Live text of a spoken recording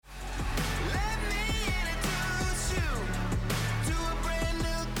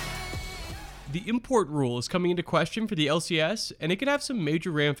The import rule is coming into question for the LCS, and it could have some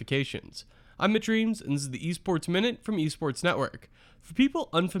major ramifications. I'm Mitch Reams, and this is the Esports Minute from Esports Network. For people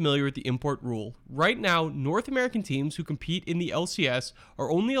unfamiliar with the import rule, right now, North American teams who compete in the LCS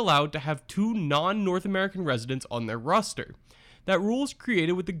are only allowed to have 2 non-North American residents on their roster. That rule is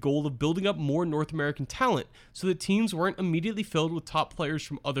created with the goal of building up more North American talent so that teams weren't immediately filled with top players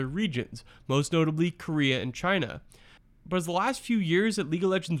from other regions, most notably Korea and China. But as the last few years at League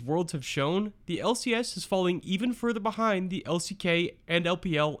of Legends Worlds have shown, the LCS is falling even further behind the LCK and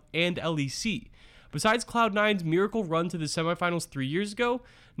LPL and LEC. Besides Cloud9's miracle run to the semifinals 3 years ago,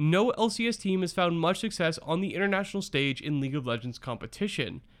 no LCS team has found much success on the international stage in League of Legends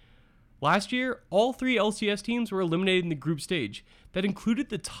competition. Last year, all 3 LCS teams were eliminated in the group stage. That included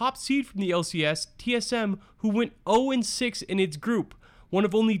the top seed from the LCS, TSM, who went 0-6 in its group, one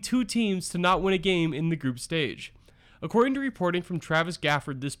of only 2 teams to not win a game in the group stage. According to reporting from Travis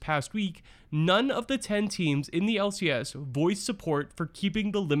Gafford this past week, none of the 10 teams in the LCS voiced support for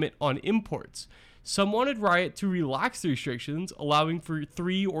keeping the limit on imports. Some wanted Riot to relax the restrictions, allowing for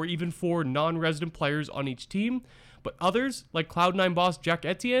 3 or even 4 non-resident players on each team, but others, like Cloud9 boss Jack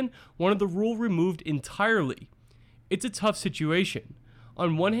Etienne, wanted the rule removed entirely. It's a tough situation.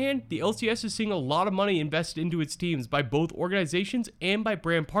 On one hand, the LCS is seeing a lot of money invested into its teams by both organizations and by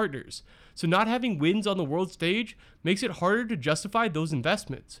brand partners, so not having wins on the world stage makes it harder to justify those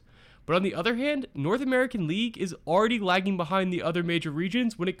investments. But on the other hand, North American League is already lagging behind the other major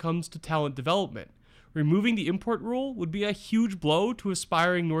regions when it comes to talent development. Removing the import rule would be a huge blow to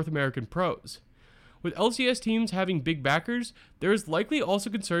aspiring North American pros. With LCS teams having big backers, there is likely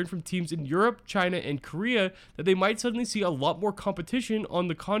also concern from teams in Europe, China, and Korea that they might suddenly see a lot more competition on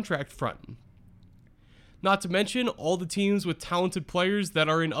the contract front. Not to mention all the teams with talented players that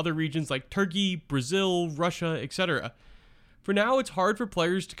are in other regions like Turkey, Brazil, Russia, etc. For now, it's hard for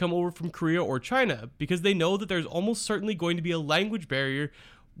players to come over from Korea or China because they know that there's almost certainly going to be a language barrier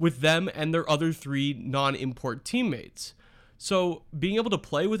with them and their other 3 non-import teammates. So being able to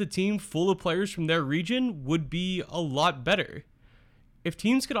play with a team full of players from their region would be a lot better. If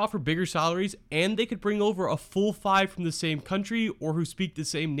teams could offer bigger salaries and they could bring over a full 5 from the same country or who speak the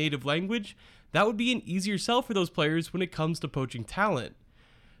same native language, that would be an easier sell for those players when it comes to poaching talent.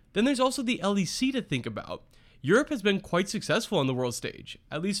 Then there's also the LEC to think about. Europe has been quite successful on the world stage.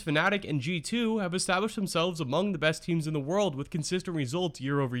 At least Fnatic and G2 have established themselves among the best teams in the world with consistent results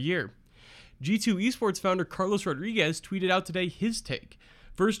year over year. G2 Esports founder Carlos Rodriguez tweeted out today his take.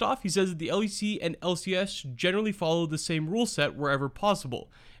 First off, he says that the LEC and LCS generally follow the same rule set wherever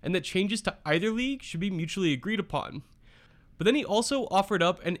possible, and that changes to either league should be mutually agreed upon. But then he also offered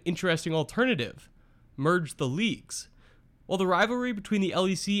up an interesting alternative: merge the leagues. While the rivalry between the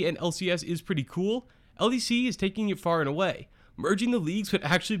LEC and LCS is pretty cool, LEC is taking it far and away. Merging the leagues would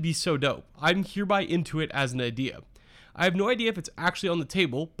actually be so dope. I'm hereby into it as an idea. I have no idea if it's actually on the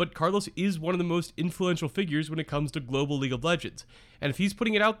table, but Carlos is one of the most influential figures when it comes to global League of Legends, and if he's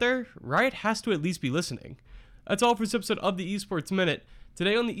putting it out there, Riot has to at least be listening. That's all for this episode of the Esports Minute.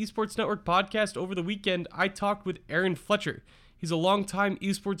 Today on the Esports Network podcast over the weekend, I talked with Aaron Fletcher. He's a longtime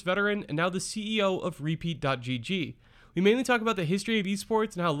esports veteran and now the CEO of Repeat.gg. We mainly talk about the history of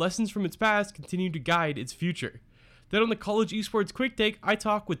esports and how lessons from its past continue to guide its future. Then on the College Esports Quick Take, I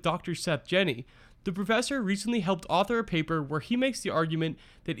talk with Dr. Seth Jenny. The professor recently helped author a paper where he makes the argument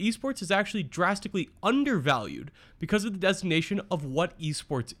that esports is actually drastically undervalued because of the designation of what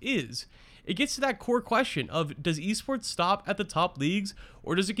esports is. It gets to that core question of, does esports stop at the top leagues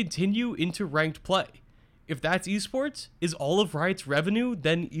or does it continue into ranked play? If that's esports, is all of Riot's revenue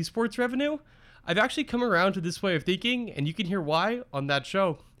then esports revenue? I've actually come around to this way of thinking, and you can hear why on that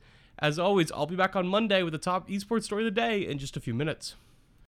show. As always, I'll be back on Monday with the top esports story of the day in just a few minutes.